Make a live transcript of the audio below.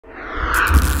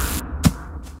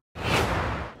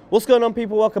What's going on,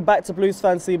 people? Welcome back to Blues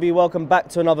Fan TV. Welcome back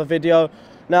to another video.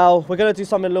 Now, we're going to do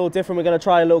something a little different. We're going to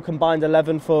try a little combined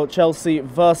 11 for Chelsea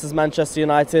versus Manchester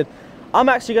United. I'm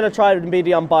actually going to try to be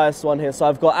the unbiased one here. So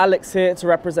I've got Alex here to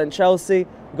represent Chelsea.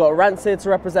 We've got Rants here to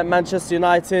represent Manchester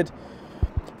United.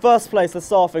 First place, let's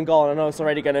start off in goal. I know it's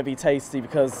already going to be tasty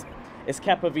because it's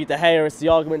Kepa v De Gea. It's the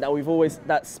argument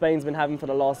that Spain's been having for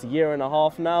the last year and a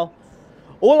half now.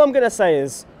 All I'm going to say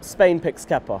is Spain picks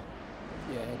Kepa.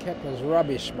 Yeah, Kepa's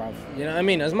rubbish, bruv. You know what I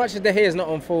mean? As much as De Gea's not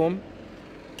on form,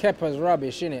 Kepa's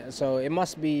rubbish, innit? So it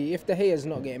must be, if De Gea's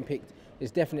not getting picked,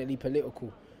 it's definitely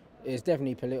political. It's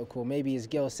definitely political. Maybe his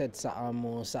girl said something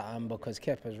or something because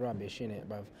Kepa's rubbish, innit,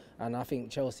 bruv? And I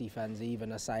think Chelsea fans are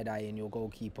even a side-eyeing your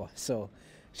goalkeeper. So,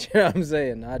 you know what I'm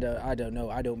saying? I don't know.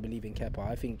 I don't believe in Kepa.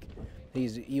 I think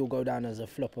he'll go down as a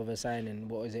flop of a signing.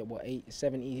 What is it? What,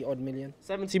 70 odd million?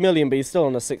 70 million, but he's still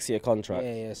on a 6-year contract.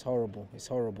 Yeah, it's horrible. It's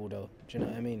horrible, though. Do you know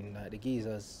what I mean? Like, the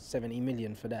geezer's 70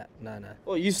 million for that. Nah.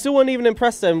 Well, you still weren't even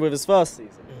impressed then with his first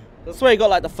season. That's where he got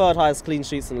like the third highest clean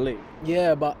sheets in the league.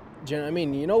 Yeah, but do you know what I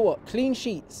mean? You know what? Clean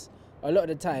sheets, a lot of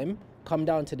the time, come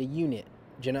down to the unit.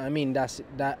 Do you know what I mean?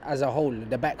 That as a whole,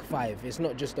 the back five. It's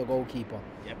not just the goalkeeper.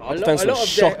 Yeah, but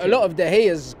a lot of De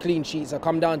Gea's clean sheets are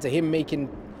come down to him making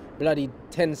bloody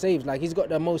 10 saves. Like, he's got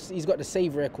the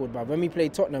save record, bruv. When we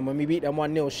played Tottenham, when we beat them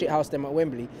 1-0, shithouse them at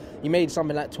Wembley, he made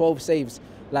something like 12 saves,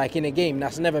 like, in a game.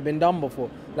 That's never been done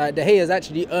before. Like, De Gea's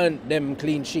actually earned them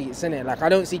clean sheets, innit? Like, I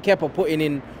don't see Kepa putting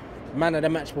in man of the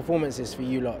match performances for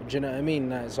you lot. Do you know what I mean?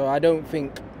 Like, so I don't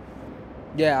think.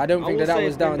 Yeah, I don't think that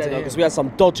was down to him. Because we had some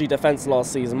dodgy defence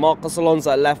last season. Marcos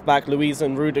Alonso at left back, Luis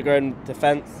and Rudiger in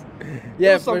defence.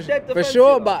 Yeah, for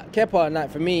sure. But Kepa, like,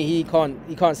 for me, he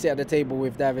can't sit at the table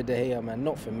with David De Gea, man.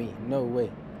 Not for me. No way.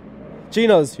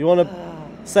 Ginos, you want to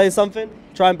say something?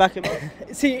 Try and back him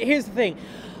up. See, here's the thing.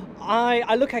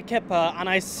 I look at Kepa and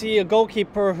I see a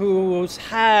goalkeeper who's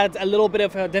had a little bit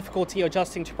of a difficulty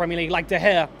adjusting to Premier League, like De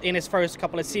Gea in his first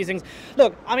couple of seasons.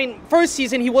 Look, I mean, first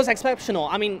season he was exceptional.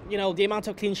 I mean, you know, the amount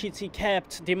of clean sheets he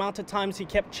kept, the amount of times he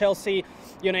kept Chelsea,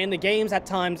 you know, in the games at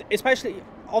times, especially,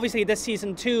 obviously, this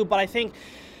season too, but I think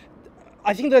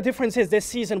the difference is this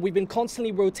season we've been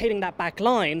constantly rotating that back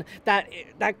line. That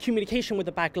communication with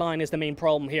the back line is the main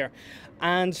problem here.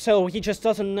 And so he just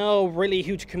doesn't know really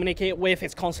who to communicate with.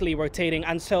 It's constantly rotating.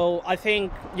 And so I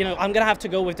think, you know, I'm going to have to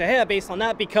go with De Gea based on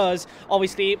that because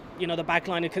obviously, you know, the back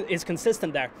line is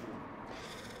consistent there.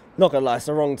 Not going to lie, it's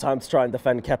the wrong time to try and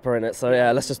defend Kepa in it. So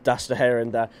yeah, let's just dash De Gea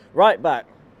in there. Right back.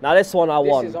 Now this one I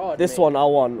won. This one I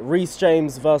won. Reece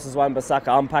James versus Wan-Bissaka.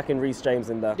 I'm packing Reece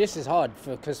James in there. This is hard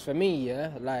because for me,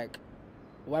 yeah, like,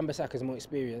 Wan-Bissaka's more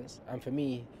experienced, and for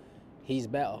me, he's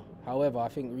better. However, I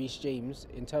think Reece James,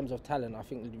 in terms of talent, I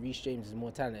think Reece James is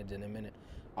more talented than him, innit?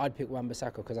 I'd pick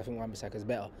Wan-Bissaka because I think Wan-Bissaka's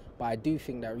better. But I do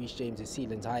think that Reece James'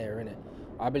 ceiling's higher, innit?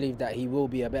 I believe that he will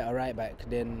be a better right back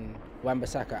than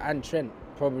Wan-Bissaka and Trent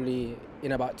probably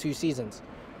in about 2 seasons.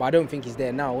 But I don't think he's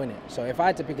there now, innit? So if I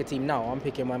had to pick a team now, I'm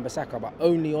picking Wan-Bissaka, but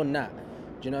only on that.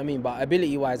 Do you know what I mean? But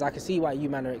ability-wise, I can see why you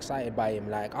man are excited by him.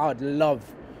 Like, I'd love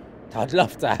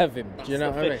to have him. Do you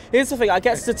know what I mean? Here's the thing. I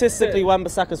guess statistically,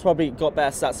 Wan-Bissaka's probably got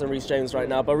better stats than Reece James right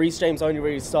now. But Reece James only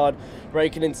really started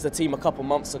breaking into the team a couple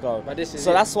months ago. But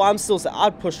that's why I'm still saying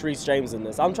I'd push Reece James in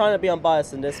this. I'm trying to be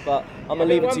unbiased in this, but I'm going to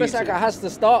leave it to you. Wan-Bissaka has to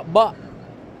start, but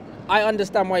I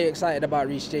understand why you're excited about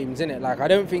Reece James, innit? Like, I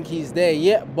don't think he's there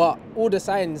yet, but all the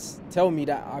signs tell me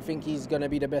that I think he's going to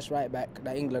be the best right back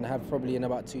that England have probably in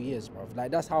about 2 years, bro.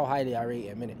 Like, that's how highly I rate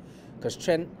him, innit? Because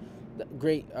Trent,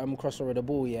 great crossover of the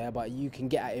ball, yeah, but you can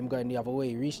get at him going the other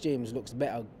way. Reece James looks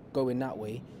better going that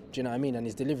way. Do you know what I mean? And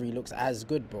his delivery looks as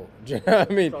good, bro. Do you know what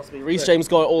I mean? Trust me, Reece James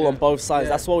got it all on both sides.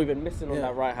 That's what we've been missing on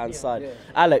that right-hand side.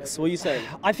 Alex, what are you saying?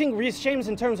 I think Reece James,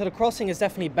 in terms of the crossing, is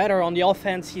definitely better. On the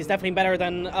offense, he's definitely better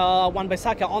than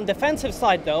Wan-Bissaka. On defensive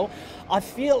side, though, I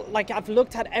feel like I've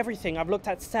looked at everything. I've looked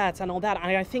at stats and all that,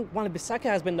 and I think Wan-Bissaka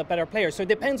has been the better player. So it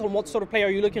depends on what sort of player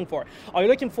you're looking for. Are you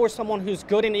looking for someone who's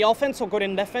good in the offense or good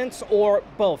in defense, or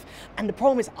both? And the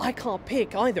problem is I can't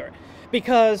pick either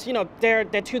because, you know, they're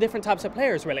 2 different types of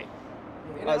players, really.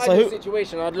 In an ideal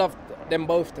situation, I'd love them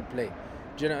both to play.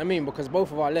 Do you know what I mean? Because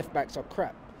both of our left backs are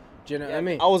crap. Do you know what I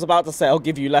mean? I was about to say I'll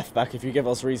give you left back if you give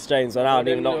us Reece James, but I don't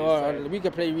even know. We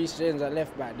could play Reece James at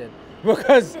left back then,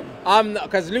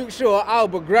 because Luke Shaw, I'll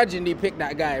begrudgingly pick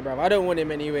that guy, bruv. I don't want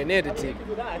him anywhere near the team.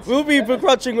 We'll be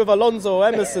begrudging with Alonso or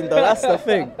Emerson, though. That's the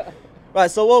thing. Right,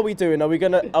 so what are we doing? Are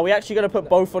we actually gonna put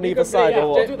both on either side, or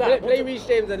what? Play Reece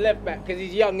James at left back because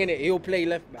he's young, innit? He'll play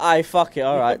left back. Aye, fuck it.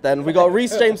 All right, then we got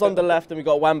Reece James on the left and we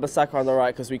got Wan-Bissaka on the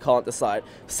right because we can't decide.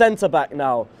 Centre back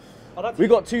now. We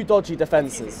got 2 dodgy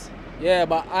defences. Yeah,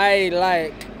 but I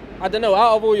like I don't know.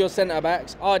 Out of all your centre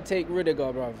backs, I'd take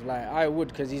Rudiger, bruv. Like I would,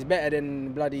 because he's better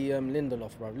than bloody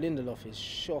Lindelof, bruv. Lindelof is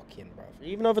shocking, bruv.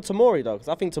 Even over Tomori though, because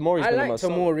I think Tomori's been the most. I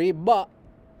like Tomori, but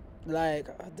like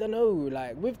I don't know.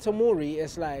 Like with Tomori,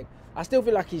 it's like I still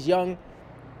feel like he's young,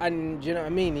 and do you know what I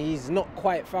mean? He's not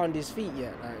quite found his feet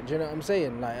yet. Like, do you know what I'm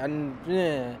saying? Like, and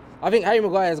yeah, I think Harry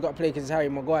Maguire's got to play because it's Harry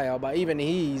Maguire, but even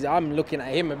I'm looking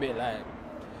at him a bit like.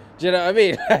 Do you know what I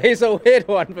mean? It's a weird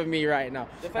one for me right now.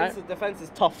 Defense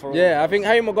is tough for all. Yeah, I think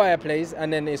Harry Maguire plays,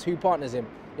 and then it's who partners him.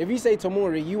 If you say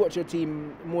Tomori, you watch your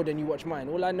team more than you watch mine.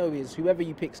 All I know is whoever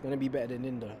you pick's going to be better than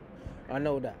Indo. I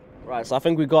know that. Right, so I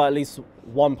think we got at least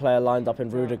one player lined up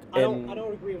in Rudiger. I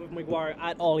don't agree with Maguire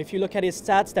at all. If you look at his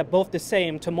stats, they're both the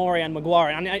same, Tomori and Maguire.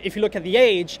 And if you look at the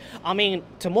age, I mean,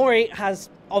 Tomori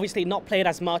has obviously not played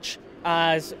as much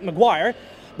as Maguire.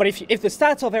 But if the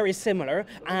stats are very similar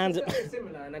and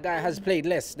a guy has played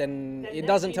less, then it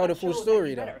doesn't tell the full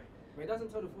story though. It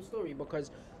doesn't tell the full story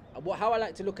because how I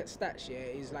like to look at stats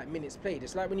is like minutes played.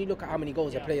 It's like when you look at how many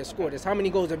goals a player scored, it's how many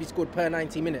goals have he scored per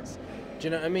 90 minutes. Do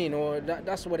you know what I mean? Or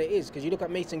that's what it is. Because you look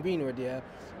at Mason Greenwood,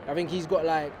 I think he's got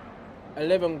like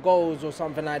 11 goals or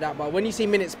something like that. But when you see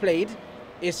minutes played,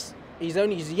 he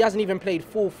hasn't even played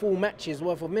 4 full matches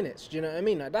worth of minutes. Do you know what I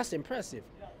mean? Like, that's impressive.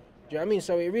 Do you know what I mean?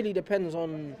 So it really depends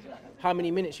on how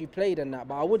many minutes you played and that.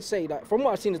 But I would say that from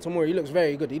what I've seen of Tomori, he looks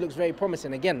very good. He looks very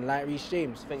promising again, like Reece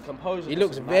James. I think composure. He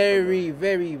looks very,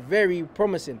 very, very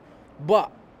promising. But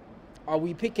are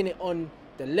we picking it on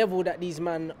the level that these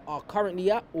men are currently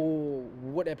at or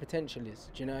what their potential is?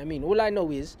 Do you know what I mean? All I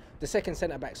know is the second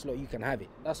centre-back slot, you can have it.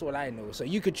 That's all I know. So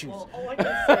you could choose. Well, all I can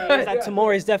say is that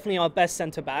Tomori is definitely our best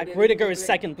centre-back. Rudiger is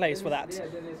second place for that. Yeah,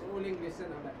 then it's all English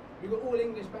centre-back. You got all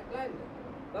English back line then.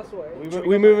 That's what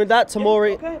we moving that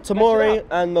Tomori, okay. Tomori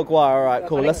and Maguire. All right,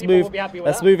 cool. Let's move.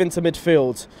 Let's move into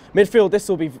midfield. Midfield.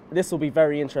 This will be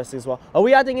very interesting as well. Are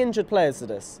we adding injured players to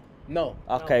this? No.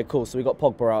 Okay, cool. So we got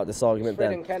Pogba out of this argument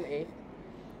Fred then. and Kante.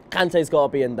 Kante's got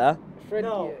to be in there.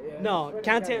 No,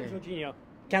 Kante and Jorginho.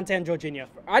 Kante and Jorginho.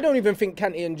 I don't even think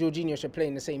Kante and Jorginho should play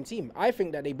in the same team. I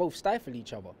think that they both stifle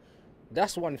each other.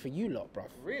 That's one for you lot, bruv.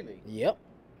 Really? Yep.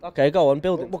 Okay, go on,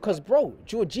 build it. Because, bro,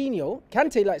 Jorginho,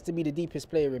 Kante likes to be the deepest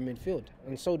player in midfield,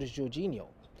 and so does Jorginho.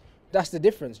 That's the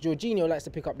difference. Jorginho likes to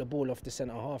pick up the ball off the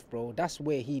centre half, bro. That's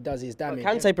where he does his damage.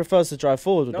 Kante prefers to drive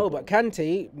forward with the ball. But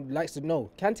Kante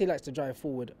likes to drive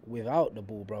forward without the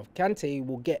ball, bro. Kante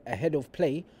will get ahead of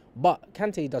play, but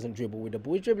Kante doesn't dribble with the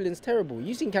ball. His dribbling's terrible.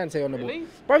 You seen Kante on the ball.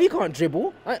 Bro, you can't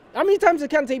dribble. How many times has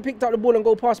Kante picked up the ball and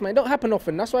go past, man? It don't happen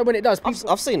often. That's why when it does,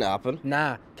 I've seen it happen.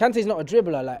 Nah, Kante's not a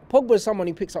dribbler. Like, Pogba's someone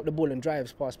who picks up the ball and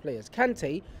drives past players.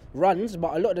 Kante runs,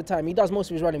 but a lot of the time, he does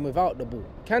most of his running without the ball.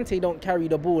 Kante don't carry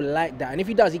the ball like that. And if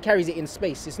he does, he carries it in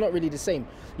space. It's not really the same.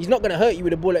 He's not going to hurt you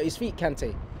with the ball at his feet, Kante.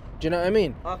 Do you know what I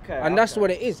mean? Okay. And that's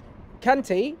what it is.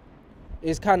 Kante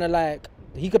is kind of like,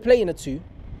 he could play in a 2,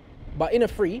 but in a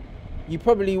 3, you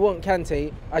probably want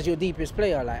Kante as your deepest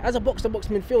player. Like, as a box-to-box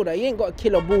midfielder, he ain't got a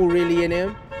killer ball really in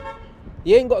him.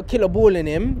 He ain't got a killer ball in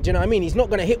him. Do you know what I mean? He's not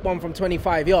going to hit one from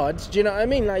 25 yards. Do you know what I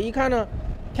mean? Like, you kind of...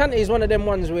 Kante is one of them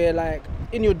ones where, like,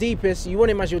 in your deepest, you want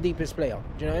him as your deepest player.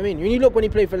 Do you know what I mean? When you look when he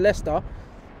played for Leicester,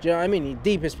 do you know what I mean? He's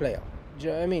deepest player. Do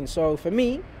you know what I mean? So, for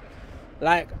me,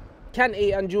 like,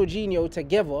 Kante and Jorginho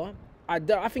together...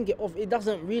 I think it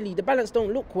doesn't really, the balance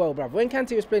don't look well, bruv. When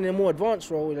Kante was playing in a more advanced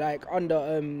role, like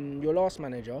under your last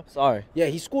manager, yeah,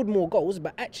 he scored more goals,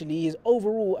 but actually his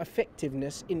overall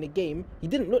effectiveness in the game, he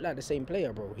didn't look like the same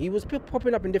player, bro. He was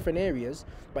popping up in different areas,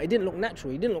 but he didn't look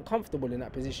natural. He didn't look comfortable in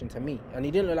that position to me, and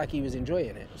he didn't look like he was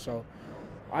enjoying it. So,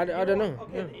 I don't know.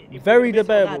 Okay. Yeah. Very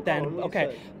debatable. Then,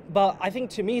 okay. But I think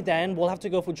to me then, we'll have to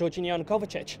go for Jorginho and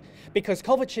Kovacic, because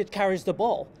Kovacic carries the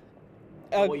ball.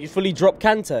 You fully drop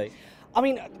Kante? I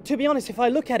mean, to be honest, if I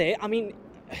look at it, I mean,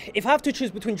 if I have to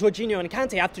choose between Jorginho and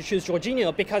Kante, I have to choose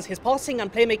Jorginho because his passing and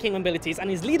playmaking abilities and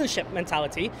his leadership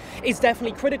mentality is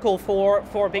definitely critical for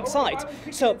a big side.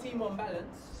 So, team on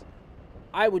balance,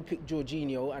 I would pick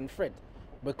Jorginho and Fred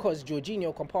because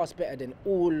Jorginho can pass better than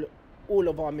all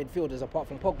of our midfielders apart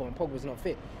from Pogba, and Pogba's not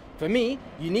fit. For me,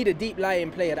 you need a deep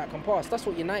lying player that can pass. That's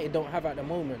what United don't have at the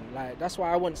moment. Like, that's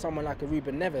why I want someone like a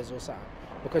Ruben Neves or something,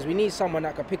 because we need someone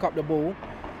that can pick up the ball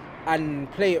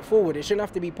and play it forward. It shouldn't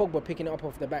have to be Pogba picking it up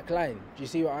off the back line. Do you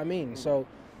see what I mean? So,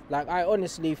 like, I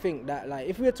honestly think that, like,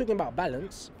 if we were talking about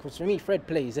balance, because for me, Fred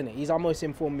plays, innit? He's our most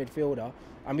informed midfielder,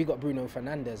 and we got Bruno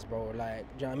Fernandes, bro. Like,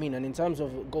 do you know what I mean? And in terms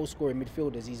of goal-scoring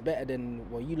midfielders, he's better than,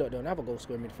 well, you lot don't have a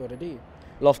goal-scoring midfielder, do you?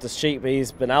 Loftus-Cheek, but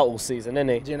he's been out all season, isn't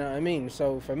he? Do you know what I mean?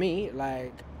 So, for me,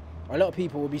 like, a lot of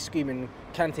people will be screaming,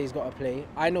 Kante's got to play.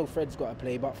 I know Fred's got to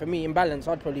play, but for me, in balance,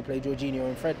 I'd probably play Jorginho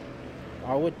and Fred.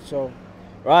 I would, so...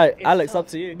 Right, It's Alex, tough up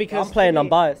to you. because I'm playing to me-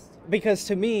 unbiased. Because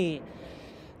to me,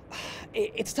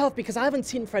 it's tough because I haven't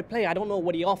seen Fred play. I don't know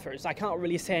what he offers. I can't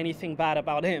really say anything bad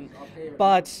about him.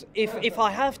 But if I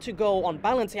have to go on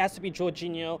balance, it has to be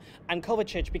Jorginho and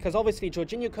Kovacic, because obviously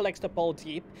Jorginho collects the ball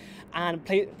deep and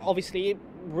obviously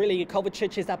really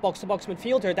Kovacic is that box-to-box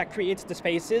midfielder that creates the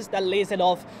spaces, that lays it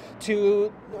off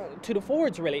to the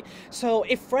forwards really. So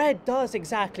if Fred does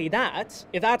exactly that,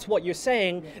 if that's what you're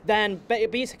saying, then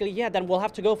basically, yeah, then we'll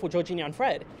have to go for Jorginho and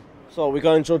Fred. So we're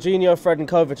going Jorginho, Fred and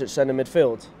Kovacic then in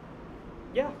midfield.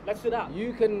 Yeah, let's do that.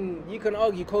 You can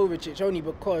argue Kovacic only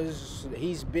because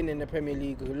he's been in the Premier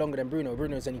League longer than Bruno.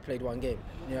 Bruno's only played one game.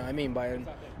 You know what I mean?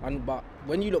 But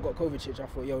when you look at Kovacic, I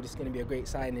thought, yo, this is going to be a great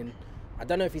signing. I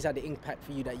don't know if he's had the impact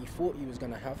for you that you thought he was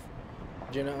going to have.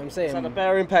 Do you know what I'm saying? It's had a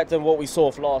better impact than what we saw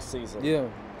last season. Yeah.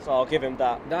 So I'll give him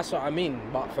that. That's what I mean.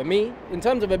 But for me, in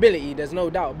terms of ability, there's no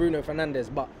doubt Bruno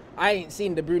Fernandes. But I ain't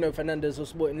seen the Bruno Fernandes of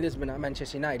Sporting Lisbon at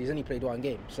Manchester United. He's only played one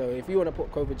game. So if you want to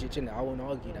put Kovacic in there, I won't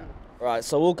argue that. Right,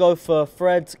 so we'll go for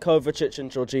Fred, Kovacic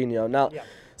and Jorginho. Now,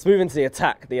 let's move into the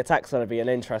attack. The attack's going to be an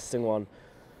interesting one.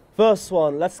 First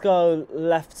one, let's go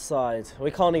left side. We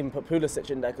can't even put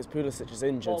Pulisic in there because Pulisic is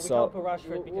injured. Well, we can't put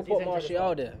Rashford because We'll he's put injured as well.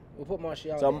 Martial there. We'll put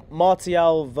Martial So there.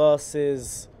 Martial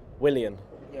versus Willian.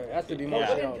 Yeah, it has to be Willian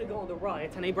Martial. could go on the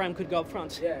right and Abraham could go up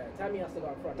front. Yeah, Tammy has to go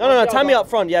up front. No, Tammy up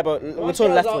front, yeah, but we're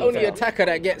talking left Martial's our wing. only attacker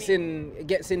that gets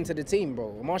into the team,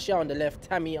 bro. Martial on the left,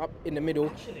 Tammy up in the middle,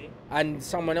 Actually, and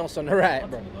someone else on the right,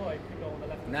 bro. Hudson-Odoi could go on the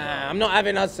left. Nah, I'm not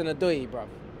having Hudson-Odoi, bro.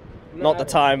 Not the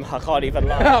time, I can't even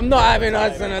lie. I'm not having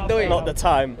Hudson-Odoi. Not the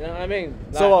time. You know what I mean?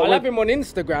 Like, So what, I'll have him on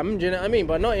Instagram, do you know what I mean?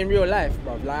 But not in real life,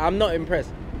 bro. Like, I'm not impressed.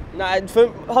 Nah, for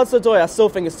Hudson-Odoi, I still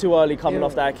think it's too early coming Yeah,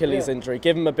 off that Achilles yeah. injury.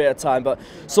 Give him a bit of time. But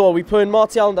so are we putting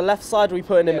Martial on the left side, or are we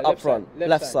putting him Yeah, up left front? side,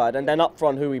 Left side. And then up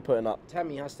front, who are we putting up?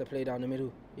 Tammy has to play down the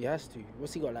middle. He has to.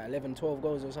 What's he got, like 11, 12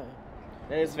 goals or something?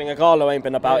 Here's the thing, Agallo ain't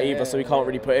been about Yeah, either, so we yeah, can't yeah,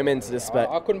 really put him into this spec.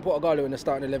 I couldn't put Agallo in the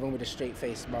starting 11 with a straight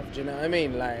face, bruv. Do you know what I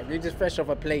mean? Like, he's just fresh off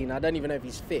a plane. I don't even know if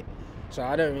he's fit. So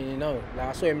I don't really know. Like,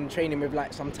 I saw him training with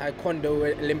like some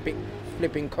taekwondo Olympic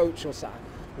flipping coach or something.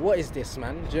 What is this,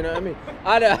 man? Do you know what I mean?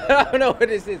 I don't know what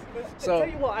this is. So, tell So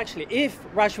you what, actually, if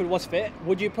Rashford was fit,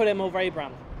 would you put him over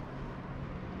Abraham?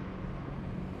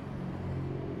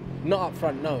 not up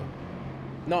front, no.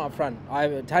 Not up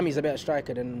front. Tammy's a better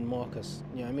striker than Marcus.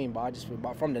 You know what I mean?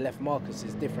 But from the left, Marcus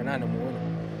is a different animal,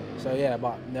 innit? So yeah,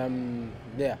 but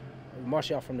yeah,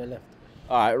 Martial from the left.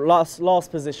 All right,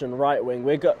 last position, right wing.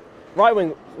 We've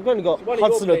only got One of your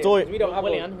Hudson-Odoi. players, we don't have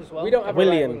Willian as well. We don't have a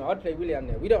Willian. right winger. I'd play Willian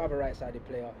there. We don't have a right-sided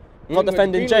player. Not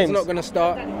defending Greenwood's James. not going to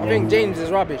start. I think James is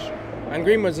rubbish, and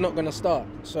Greenwood's not going to start.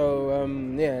 So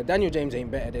yeah, Daniel James ain't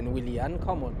better than Willian.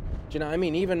 Come on, do you know what I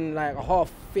mean? Even like a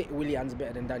half-fit Willian's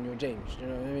better than Daniel James. Do you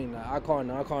know what I mean? Like, I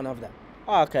can't have that.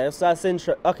 Ah, okay, so that's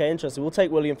interesting. We'll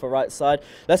take William for right side.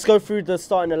 Let's go through the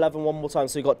starting 11 one more time.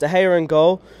 So you got De Gea in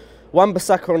goal,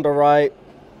 Wan-Bissaka on the right,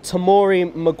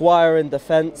 Tomori, Maguire in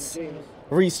defence,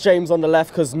 Reece James on the left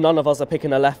because none of us are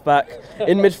picking a left back.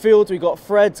 In midfield we got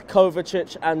Fred,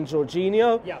 Kovacic and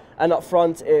Jorginho, Yeah. and up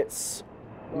front it's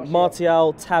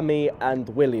Martial, Tammy and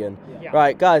Willian. Yeah.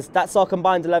 Right, guys, that's our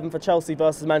combined 11 for Chelsea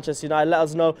versus Manchester United. Let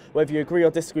us know whether you agree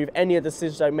or disagree with any of the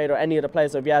decisions that we made or any of the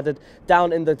players that we added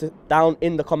down in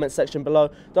the comment section below.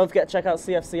 Don't forget to check out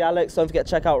CFC Alex. Don't forget to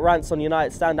check out Rants on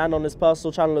United Stand and on his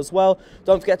personal channel as well.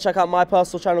 Don't forget to check out my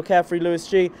personal channel, Carefree Lewis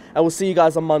G. And we'll see you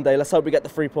guys on Monday. Let's hope we get the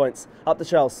 3 points. Up the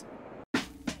Chelsea.